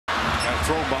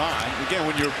thrown behind. Again,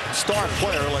 when you're a star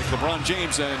player like LeBron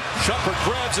James, and Shumpert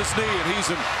grabs his knee, and he's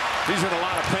in a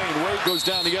lot of pain. Wade goes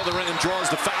down the other end and draws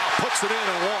the foul, puts it in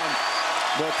and one.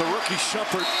 But the rookie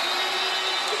Shumpert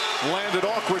landed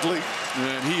awkwardly,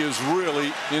 and he is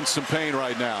really in some pain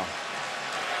right now.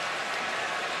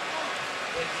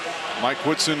 Mike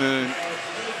Woodson and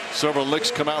several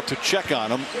Knicks come out to check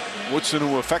on him. Woodson,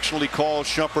 who affectionately calls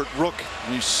Shumpert Rook.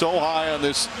 He's so high on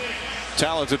this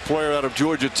talented player out of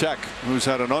Georgia Tech, who's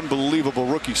had an unbelievable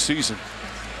rookie season.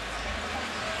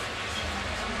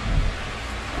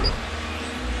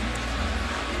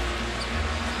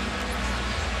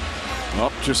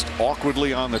 Up just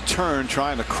awkwardly on the turn,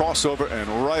 trying to cross over, and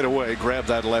right away grab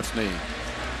that left knee.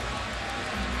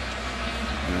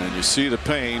 And you see the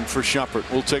pain for Shumpert.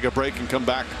 We'll take a break and come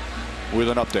back with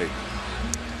an update.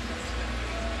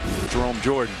 Jerome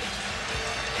Jordan.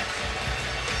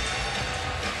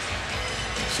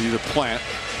 See the plant,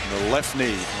 the left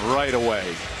knee right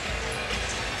away.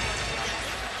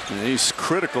 And he's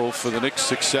critical for the Knicks'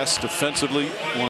 success defensively.